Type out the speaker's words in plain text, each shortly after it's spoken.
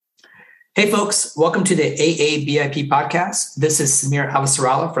Hey folks, welcome to the AABIP podcast. This is Samir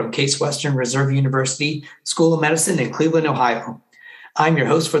Avasarala from Case Western Reserve University School of Medicine in Cleveland, Ohio. I'm your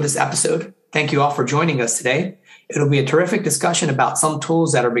host for this episode. Thank you all for joining us today. It'll be a terrific discussion about some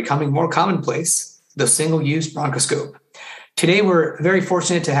tools that are becoming more commonplace, the single-use bronchoscope. Today, we're very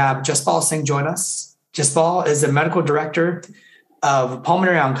fortunate to have Jaspal Singh join us. Jaspal is the medical director of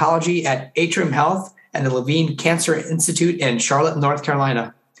pulmonary oncology at Atrium Health and the Levine Cancer Institute in Charlotte, North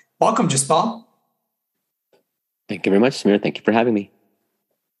Carolina. Welcome, Jaspal. Thank you very much, Samir. Thank you for having me.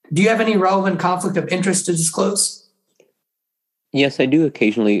 Do you have any relevant conflict of interest to disclose? Yes, I do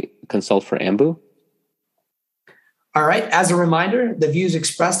occasionally consult for AMBU. All right. As a reminder, the views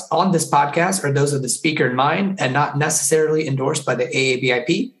expressed on this podcast are those of the speaker in mind and not necessarily endorsed by the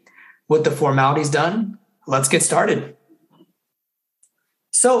AABIP. With the formalities done, let's get started.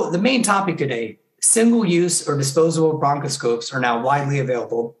 So the main topic today, single-use or disposable bronchoscopes are now widely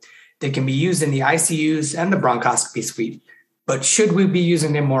available. They can be used in the ICUs and the bronchoscopy suite, but should we be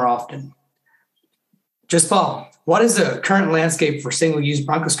using them more often? Jaspal, what is the current landscape for single-use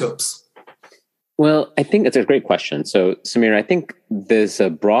bronchoscopes? Well, I think it's a great question. So, Samir, I think there's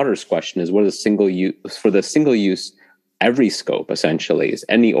a broader question is what is the single-use every scope, essentially, is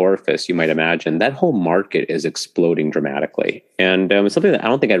any orifice you might imagine. That whole market is exploding dramatically. And it's something that I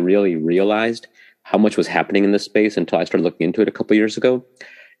don't think I really realized how much was happening in this space until I started looking into it a couple of years ago.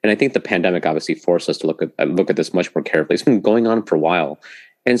 And I think the pandemic obviously forced us to look at this much more carefully. It's been going on for a while.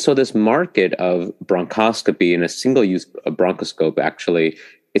 And so this market of bronchoscopy and a single-use bronchoscope actually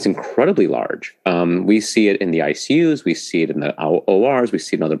is incredibly large. We see it in the ICUs, we see it in the ORs, we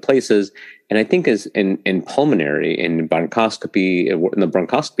see it in other places. And I think as in pulmonary, in bronchoscopy, in the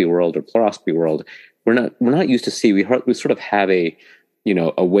bronchoscopy world or fluoroscopy world, we're not used to see. We sort of have a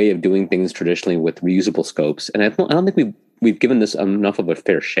way of doing things traditionally with reusable scopes. And I don't think we've given this enough of a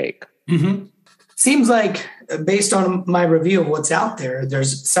fair shake. Mm-hmm. Seems like, based on my review of what's out there,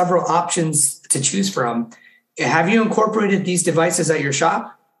 there's several options to choose from. Have you incorporated these devices at your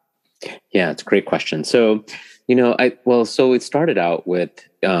shop? Yeah, it's a great question. So, so it started out with,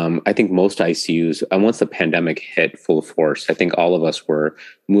 I think most ICUs, and once the pandemic hit full force, I think all of us were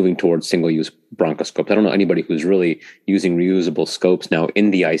moving towards single-use bronchoscopes. I don't know anybody who's really using reusable scopes now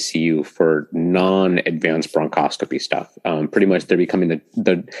in the ICU for non-advanced bronchoscopy stuff. Pretty much they're becoming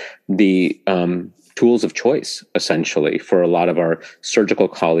the tools of choice, essentially, for a lot of our surgical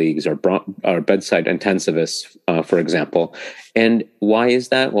colleagues, our bedside intensivists, for example. And why is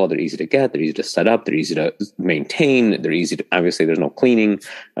that? Well, they're easy to get, they're easy to set up, they're easy to maintain, obviously there's no cleaning,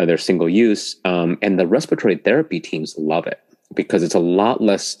 they're single use. And the respiratory therapy teams love it because it's a lot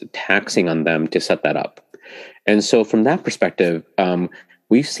less taxing on them to set that up. And so from that perspective,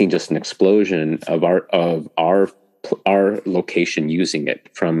 we've seen just an explosion of our location using it,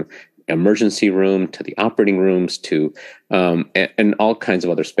 from emergency room to the operating rooms to and all kinds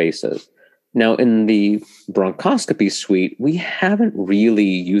of other spaces. Now, in the bronchoscopy suite, we haven't really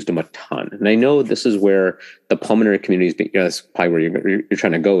used them a ton. And I know this is where the pulmonary community is, that's probably where you're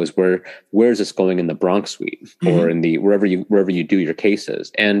trying to go, is where is this going in the bronch suite or in the wherever you do your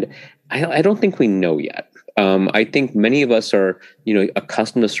cases? And I don't think we know yet. I think many of us are,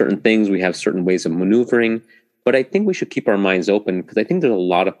 accustomed to certain things. We have certain ways of maneuvering. But I think we should keep our minds open because I think there's a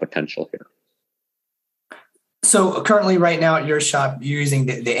lot of potential here. So currently right now at your shop, you're using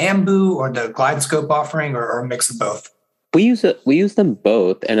the AMBU or the GlideScope offering or a mix of both? We use them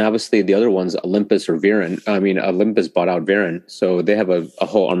both. And obviously the other ones, Olympus or Viren. I mean, Olympus bought out Viren. So they have a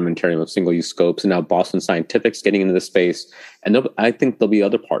whole armamentarium of single-use scopes. And now Boston Scientific's getting into the space. And I think there'll be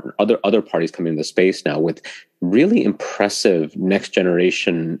other parties coming into the space now with really impressive next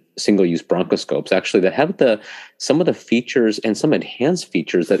generation single-use bronchoscopes, actually, that have some of the features and some enhanced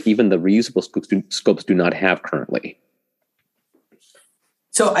features that even the reusable scopes do not have currently.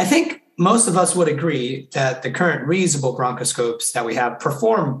 So I think most of us would agree that the current reusable bronchoscopes that we have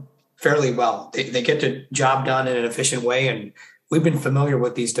perform fairly well. They get the job done in an efficient way, and we've been familiar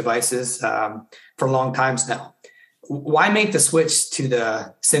with these devices for long times now. Why make the switch to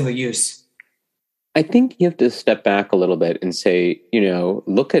the single use? I think you have to step back a little bit and say,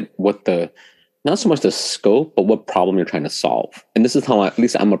 look at what not so much the scope, but what problem you're trying to solve. And this is how at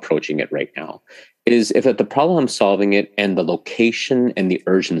least I'm approaching it right now, is if the problem I'm solving it and the location and the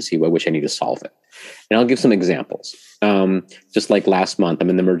urgency by which I need to solve it. And I'll give some examples. Just like last month, I'm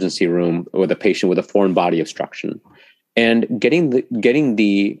in the emergency room with a patient with a foreign body obstruction. And getting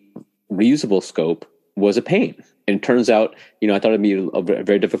the reusable scope was a pain. And it turns out, I thought it'd be a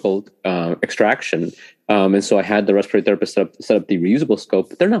very difficult extraction. And so I had the respiratory therapist set up the reusable scope.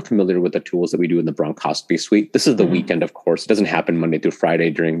 But they're not familiar with the tools that we do in the bronchoscopy suite. This is the weekend, of course. It doesn't happen Monday through Friday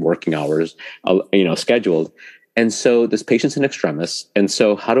during working hours, scheduled. And so this patient's in extremis. And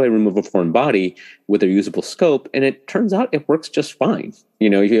so how do I remove a foreign body with a reusable scope? And it turns out it works just fine.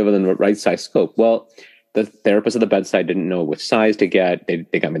 You have the right size scope. Well, the therapist at the bedside didn't know which size to get.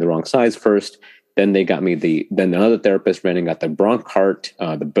 They got me the wrong size first. Then they got me then another therapist ran and got the bronch cart,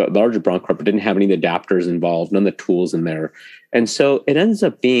 the larger bronch cart, but didn't have any of the adapters involved, none of the tools in there. And so it ends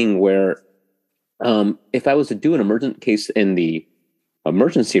up being where if I was to do an emergent case in the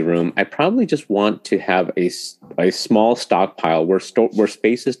emergency room, I probably just want to have a small stockpile where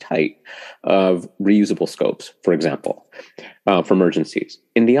space is tight of reusable scopes, for example, for emergencies.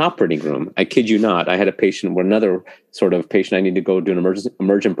 In the operating room, I kid you not, I had a patient, another sort of patient, I need to go do an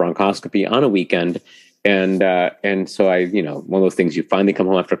emergent bronchoscopy on a weekend. And so I, one of those things, you finally come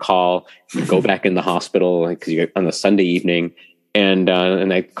home after call, you go back in the hospital because you on a Sunday evening, and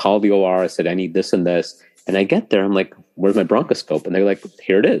I called the OR, I said, I need this and this. And I get there, I'm like, where's my bronchoscope? And they're like,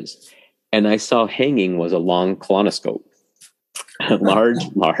 here it is. And I saw hanging was a long colonoscope, a large,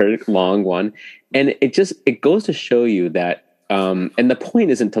 long one. And it goes to show you that, and the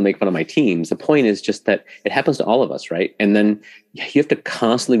point isn't to make fun of my teams. The point is just that it happens to all of us, right? And then you have to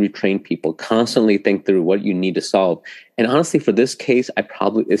constantly retrain people, constantly think through what you need to solve. And honestly, for this case,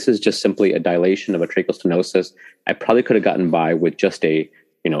 this is just simply a dilation of a tracheal stenosis. I probably could have gotten by with just a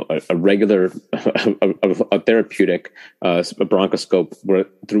regular, a therapeutic a bronchoscope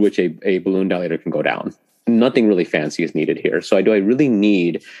through which a balloon dilator can go down. Nothing really fancy is needed here. So do I really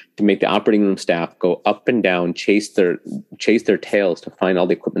need to make the operating room staff go up and down, chase their tails to find all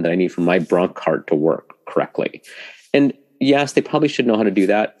the equipment that I need for my bronch cart to work correctly? And yes, they probably should know how to do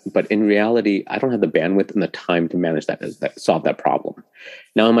that. But in reality, I don't have the bandwidth and the time to manage solve that problem.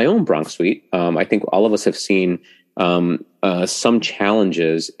 Now, in my own bronch suite, I think all of us have seen some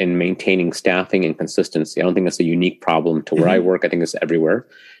challenges in maintaining staffing and consistency. I don't think that's a unique problem to where I work. I think it's everywhere.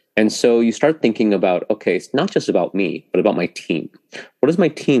 And so you start thinking about, okay, it's not just about me, but about my team. What does my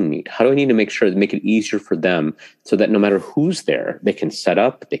team need? How do I need to make it easier for them so that no matter who's there, they can set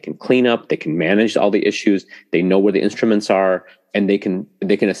up, they can clean up, they can manage all the issues, they know where the instruments are, and they can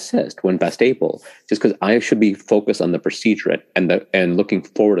assist when best able. Just because I should be focused on the procedure and looking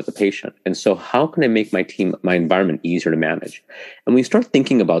forward at the patient. And so, how can I make my environment easier to manage? And we start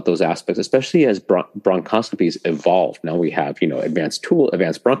thinking about those aspects, especially as bronchoscopies evolve. Now we have advanced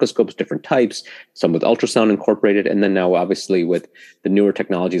bronchoscopes, different types, some with ultrasound incorporated, and then now obviously with the newer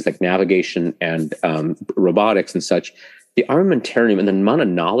technologies like navigation and robotics and such, the armamentarium and the amount of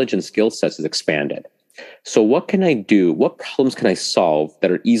knowledge and skill sets is expanded. So what can I do? What problems can I solve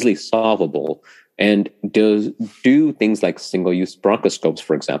that are easily solvable? And do things like single-use bronchoscopes,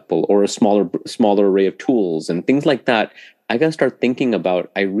 for example, or a smaller array of tools and things like that. I got to start thinking about,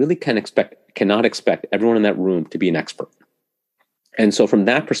 I really cannot expect everyone in that room to be an expert. And so from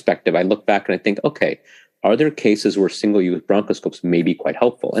that perspective, I look back and I think, okay, are there cases where single-use bronchoscopes may be quite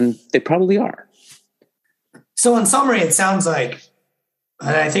helpful? And they probably are. So in summary, it sounds like,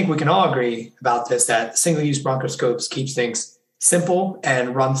 and I think we can all agree about this, that single-use bronchoscopes keeps things simple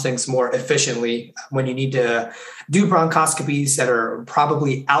and runs things more efficiently when you need to do bronchoscopies that are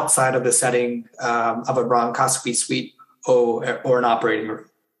probably outside of the setting of a bronchoscopy suite or an operating room.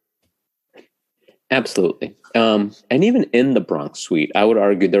 Absolutely. And even in the bronch suite, I would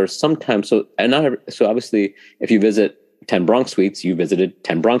argue there are sometimes, so obviously if you visit 10 bronch suites, you visited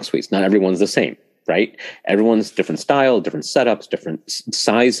 10 bronch suites. Not everyone's the same. Right? Everyone's different style, different setups, different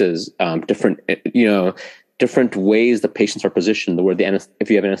sizes, different ways the patients are positioned, if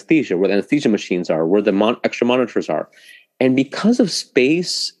you have anesthesia, where the anesthesia machines are, where the extra monitors are. And because of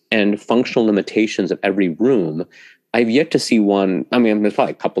space and functional limitations of every room, I've yet to see one. I mean, there's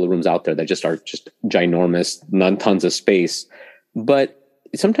probably a couple of rooms out there that just are just ginormous, tons of space. But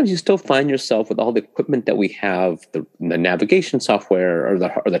sometimes you still find yourself with all the equipment that we have, the navigation software or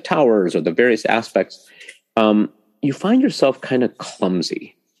the towers or the various aspects, you find yourself kind of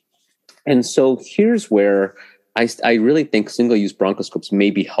clumsy. And so here's where I really think single-use bronchoscopes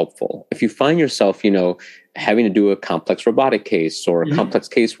may be helpful. If you find yourself, having to do a complex robotic case or a complex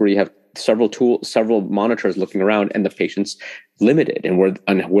case where you have several monitors looking around and the patient's limited and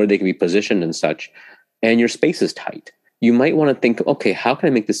where they can be positioned and such, and your space is tight, you might want to think, okay, how can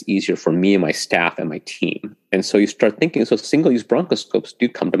I make this easier for me and my staff and my team? And so you start thinking, so single-use bronchoscopes do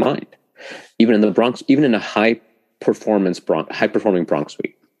come to mind, even in a high-performing bronch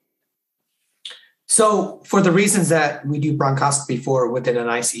suite. So for the reasons that we do bronchoscopy for within an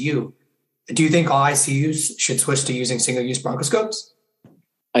ICU, Do you think all ICUs should switch to using single-use bronchoscopes?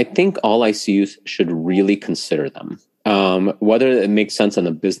 I think all ICUs should really consider them. Whether it makes sense on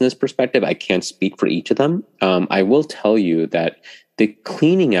the business perspective, I can't speak for each of them. I will tell you that the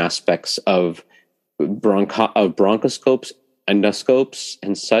cleaning aspects of bronchoscopes, endoscopes,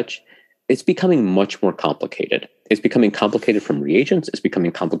 and such, it's becoming much more complicated. It's becoming complicated from reagents. It's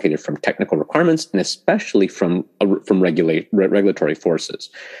becoming complicated from technical requirements, and especially from regulatory forces.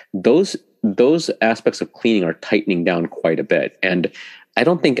 Those aspects of cleaning are tightening down quite a bit. And I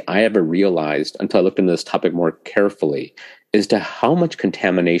don't think I ever realized until I looked into this topic more carefully as to how much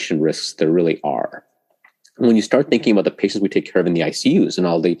contamination risks there really are. When you start thinking about the patients we take care of in the ICUs and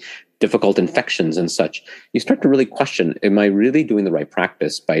all the difficult infections and such, you start to really question, am I really doing the right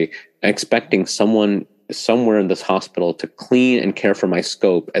practice by expecting someone somewhere in this hospital to clean and care for my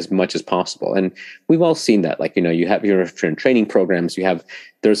scope as much as possible? And we've all seen that. Like, you have your training programs,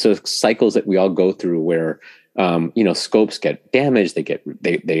 there's sort of cycles that we all go through where scopes get damaged,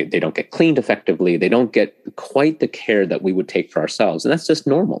 they don't get cleaned effectively, they don't get quite the care that we would take for ourselves. And that's just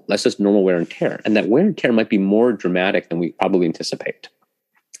normal. That's just normal wear and tear. And that wear and tear might be more dramatic than we probably anticipate.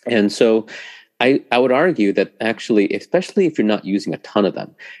 And so I would argue that actually, especially if you're not using a ton of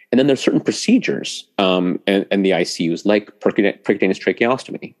them, and then there's certain procedures and the ICUs, like percutaneous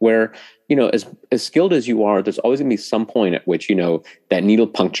tracheostomy, where, as skilled as you are, there's always going to be some point at which, that needle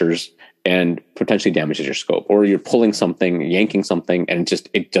punctures and potentially damages your scope, or you're pulling something, yanking something, and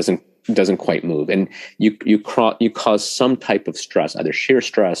it doesn't quite move, and you cause some type of stress, either shear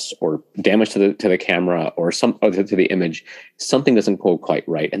stress or damage to the camera or to the image. Something doesn't go quite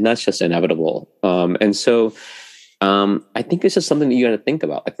right, and that's just inevitable. And so I think it's just something that you got to think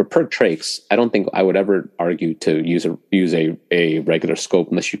about. Like for perc trachs, I don't think I would ever argue to use a regular scope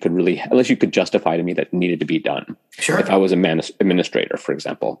unless you could justify to me that it needed to be done. Sure. If I was an administrator, for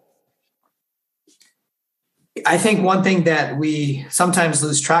example. I think one thing that we sometimes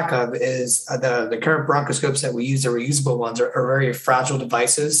lose track of is the current bronchoscopes that we use, the reusable ones, are very fragile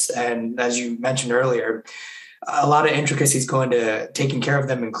devices. And as you mentioned earlier, a lot of intricacies go into taking care of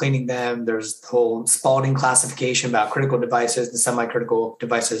them and cleaning them. There's the whole Spalding classification about critical devices and semi-critical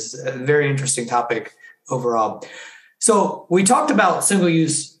devices. A very interesting topic overall. So we talked about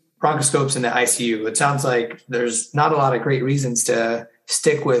single-use bronchoscopes in the ICU. It sounds like there's not a lot of great reasons to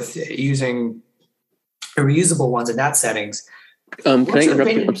stick with using reusable ones in that settings. Can I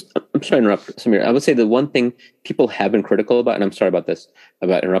interrupt you? I'm sorry to interrupt, Samir. I would say the one thing people have been critical about, and I'm sorry about this,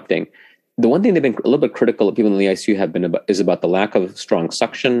 about interrupting, the one thing they've been a little bit critical of people in the ICU have been about is about the lack of strong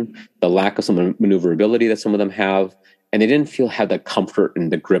suction, the lack of some maneuverability that some of them have, and they didn't have the comfort and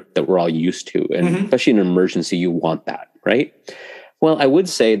the grip that we're all used to. And especially in an emergency, you want that, right? Well, I would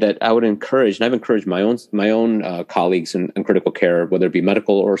say that I would encourage, and I've encouraged my own colleagues in critical care, whether it be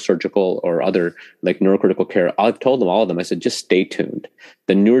medical or surgical or other like neurocritical care. I've told them, all of them, I said, just stay tuned.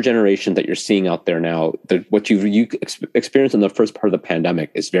 The newer generation that you're seeing out there now, what you experienced in the first part of the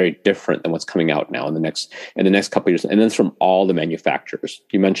pandemic is very different than what's coming out now in the next couple of years. And then it's from all the manufacturers.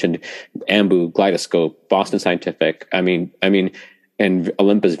 You mentioned Ambu, Glidoscope, Boston Scientific. And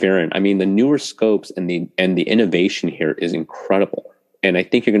Olympus Viren. The newer scopes and the innovation here is incredible. And I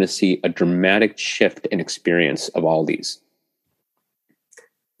think you're going to see a dramatic shift in experience of all these.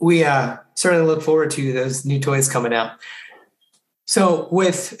 We certainly look forward to those new toys coming out. So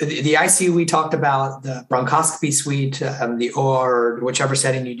with the ICU, we talked about the bronchoscopy suite, the OR, whichever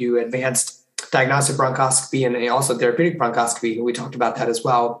setting you do, advanced diagnostic bronchoscopy, and also therapeutic bronchoscopy. We talked about that as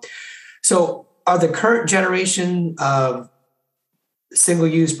well. So are the current generation of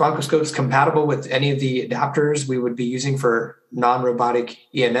single-use bronchoscopes compatible with any of the adapters we would be using for non-robotic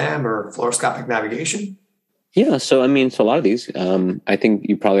E&M or fluoroscopic navigation? Yeah, so a lot of these, I think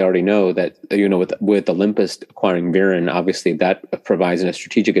you probably already know that, with Olympus acquiring Viren, obviously that provides a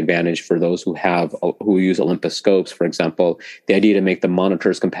strategic advantage for those who use Olympus scopes, for example. The idea to make the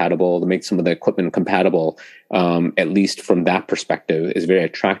monitors compatible, to make some of the equipment compatible, at least from that perspective, is a very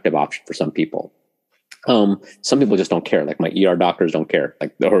attractive option for some people. Some people just don't care. Like my ER doctors don't care,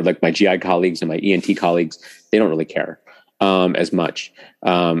 or my GI colleagues and my ENT colleagues, they don't really care as much,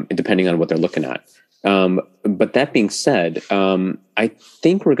 depending on what they're looking at. But that being said, I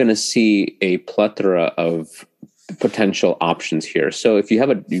think we're going to see a plethora of potential options here. So if you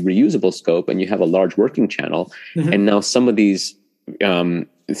have a reusable scope and you have a large working channel, and now some of these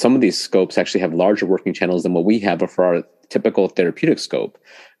scopes actually have larger working channels than what we have for our typical therapeutic scope,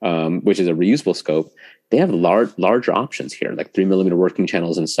 which is a reusable scope, they have larger options here, like 3 millimeter working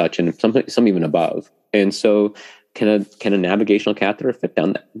channels and such, and some even above. And so, can a navigational catheter fit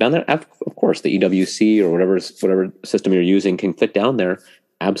down there? Of course, the EWC or whatever system you're using can fit down there.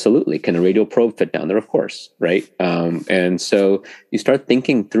 Absolutely. Can a radial probe fit down there? Of course, right? And so you start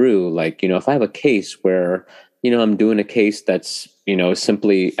thinking through, like, if I have a case where, I'm doing a case that's,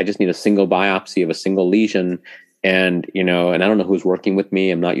 simply, I just need a single biopsy of a single lesion, and, and I don't know who's working with me.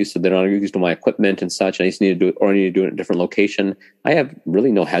 I'm not used to, they're not used to my equipment and such. I just need to do it, or I need to do it in a different location. I have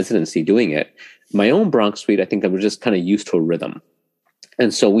really no hesitancy doing it. My own bronch suite, I think I was just kind of used to a rhythm.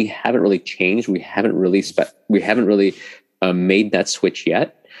 And so we haven't really changed. We haven't really made that switch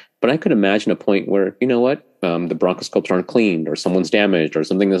yet. But I could imagine a point where, the bronchoscopes aren't cleaned, or someone's damaged, or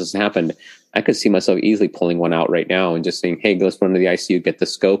something has happened. I could see myself easily pulling one out right now and just saying, "Hey, let's run to the ICU, get the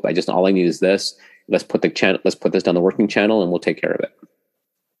scope. All I need is this. Let's put this down the working channel, and we'll take care of it."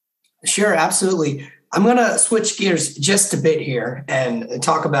 Sure, absolutely. I'm going to switch gears just a bit here and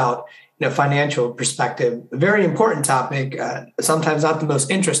talk about financial perspective. A very important topic. Sometimes not the most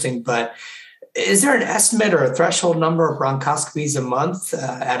interesting, but is there an estimate or a threshold number of bronchoscopies a month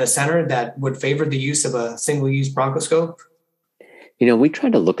at a center that would favor the use of a single-use bronchoscope? We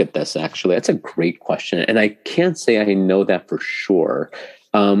tried to look at this, actually. That's a great question. And I can't say I know that for sure.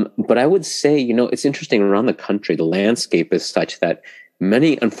 But I would say, it's interesting around the country, the landscape is such that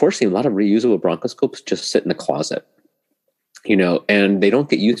unfortunately, a lot of reusable bronchoscopes just sit in the closet. And they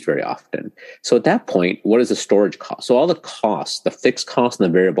don't get used very often. So at that point, what is the storage cost? So all the costs, the fixed costs and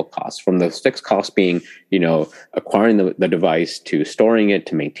the variable costs, from the fixed cost being, acquiring the device, to storing it,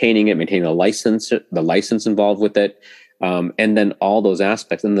 to maintaining the license involved with it. And then all those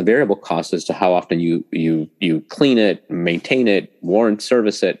aspects, and the variable cost as to how often you clean it, maintain it, warrant,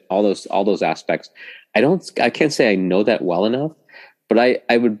 service it, all those aspects. I can't say I know that well enough. But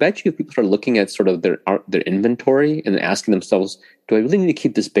I would bet you if people start looking at sort of their inventory and asking themselves, do I really need to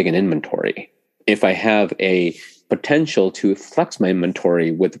keep this big an inventory if I have a potential to flex my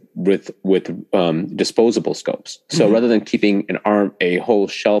inventory with disposable scopes? So rather than keeping a whole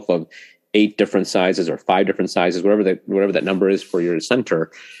shelf of 8 different sizes or 5 different sizes, whatever that number is for your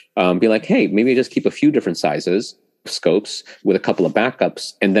center, be like, hey, maybe just keep a few different sizes scopes with a couple of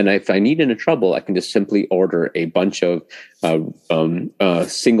backups, and then if I need in trouble, I can just simply order a bunch of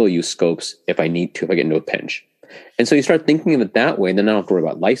single-use scopes if I need to, if I get into a pinch. And so you start thinking of it that way, and then I don't have to worry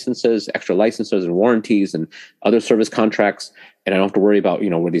about licenses, extra licenses and warranties and other service contracts, and I don't have to worry about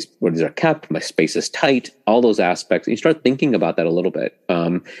where these are kept. My space is tight, all those aspects. And you start thinking about that a little bit,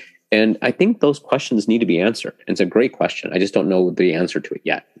 and I think those questions need to be answered. And it's a great question. I just don't know the answer to it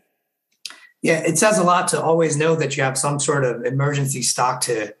yet. Yeah, it says a lot to always know that you have some sort of emergency stock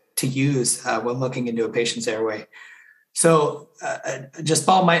to use when looking into a patient's airway. So just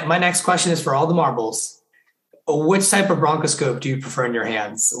Paul, my next question is for all the marbles. Which type of bronchoscope do you prefer in your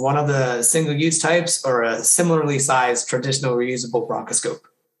hands? One of the single-use types, or a similarly sized traditional reusable bronchoscope?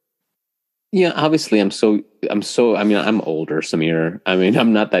 Yeah, obviously I'm older, Samir.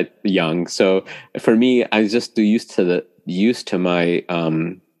 I'm not that young. So for me, I just used to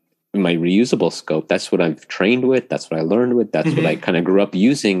my reusable scope. That's what I've trained with. That's what I learned with. That's what I kind of grew up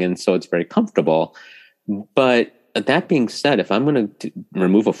using. And so it's very comfortable. But that being said, if I'm going to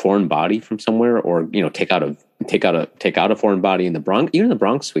remove a foreign body from somewhere, or, take out a foreign body in the even the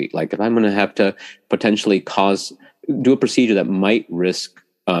bronch suite, like if I'm going to have to potentially do a procedure that might risk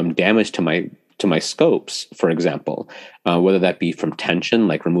damage to my scopes, for example, whether that be from tension,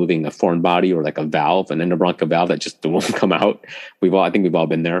 like removing a foreign body, or like a valve, an endobronchial valve that just won't come out. I think we've all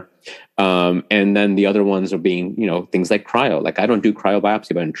been there. And then the other ones are being, things like cryo. Like I don't do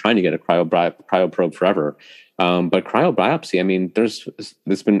cryobiopsy, but I'm trying to get a cryo probe forever. But cryobiopsy,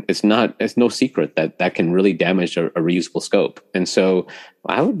 it's no secret that can really damage a reusable scope. And so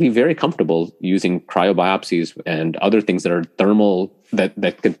I would be very comfortable using cryobiopsies and other things that are thermal, that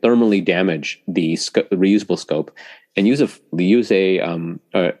can thermally damage the reusable scope, and use a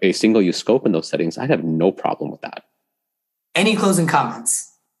single-use scope in those settings. I'd have no problem with that. Any closing comments?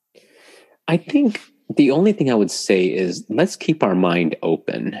 I think the only thing I would say is let's keep our mind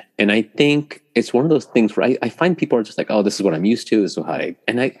open. And I think it's one of those things where I find people are just like, oh, this is what I'm used to.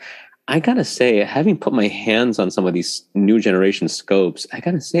 I gotta say, having put my hands on some of these new generation scopes, I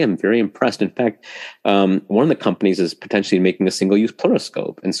gotta say I'm very impressed. In fact, one of the companies is potentially making a single-use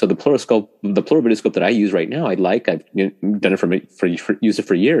pluroscope, and so the pleurovitoscope that I use right now, I've done it used it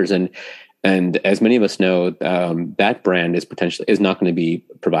for years, and as many of us know, that brand is not going to be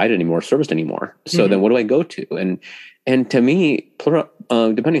provided anymore, serviced anymore. So then, what do I go to? And to me,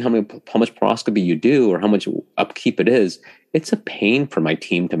 depending how much fluoroscopy you do or how much upkeep it is, it's a pain for my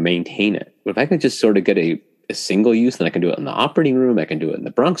team to maintain it. But if I could just sort of get a single use, then I can do it in the operating room, I can do it in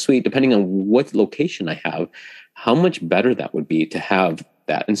the bronch suite, depending on what location I have, how much better that would be to have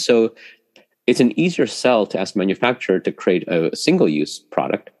that. And so it's an easier sell to ask a manufacturer to create a single-use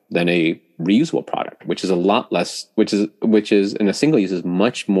product than a reusable product, which is a lot less, which is in a single use is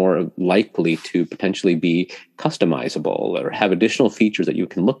much more likely to potentially be customizable or have additional features that you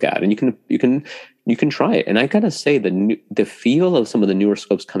can look at, and you can try it. And I gotta say, the feel of some of the newer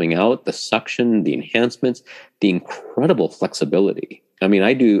scopes coming out, the suction, the enhancements, the incredible flexibility. I mean,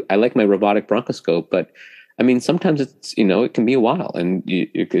 I like my robotic bronchoscope, but I mean, sometimes it's, it can be a while, and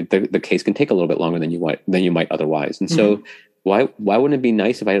the case can take a little bit longer than you might otherwise. And so, why wouldn't it be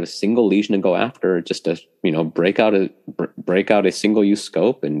nice if I have a single lesion to go after, just to break out a single use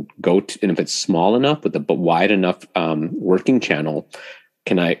scope and and if it's small enough with a wide enough working channel,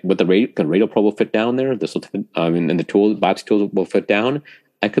 can the radial probe will fit down there? This will and the biopsy tool will fit down.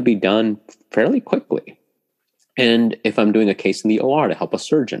 I could be done fairly quickly. And if I'm doing a case in the OR to help a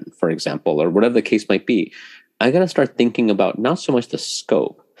surgeon, for example, or whatever the case might be, I got to start thinking about not so much the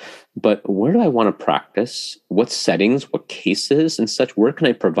scope, but where do I want to practice? What settings, what cases and such? Where can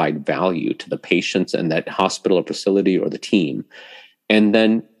I provide value to the patients and that hospital or facility or the team? And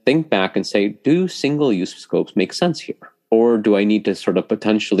then think back and say, do single-use scopes make sense here? Or do I need to sort of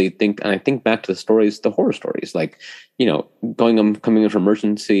potentially think, and I think back to the horror stories, like, coming in for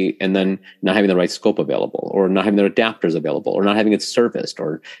emergency and then not having the right scope available, or not having the adapters available, or not having it serviced,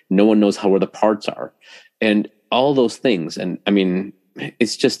 or no one knows where the parts are. And all those things. And I mean,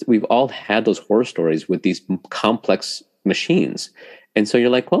 it's just, we've all had those horror stories with these complex machines. And so you're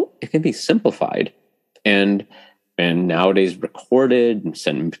like, well, it can be simplified and nowadays recorded and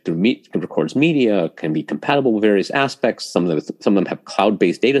sent through records media, can be compatible with various aspects. Some of them have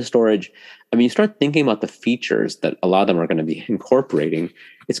cloud-based data storage. I mean, you start thinking about the features that a lot of them are going to be incorporating.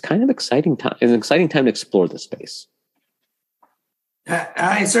 It's kind of exciting time. It's an exciting time to explore the space.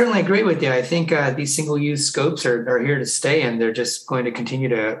 I certainly agree with you. I think these single-use scopes are here to stay, and they're just going to continue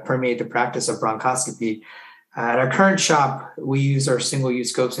to permeate the practice of bronchoscopy. At our current shop, we use our single-use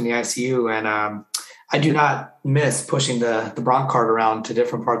scopes in the ICU, and I do not miss pushing the bronch cart around to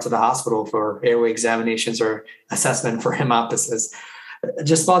different parts of the hospital for airway examinations or assessment for hemoptysis.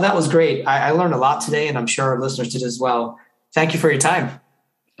 Just thought that was great. I learned a lot today, and I'm sure our listeners did as well. Thank you for your time.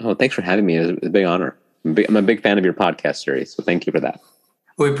 Oh, thanks for having me. It was a big honor. I'm a big fan of your podcast series, so thank you for that.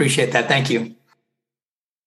 We appreciate that. Thank you.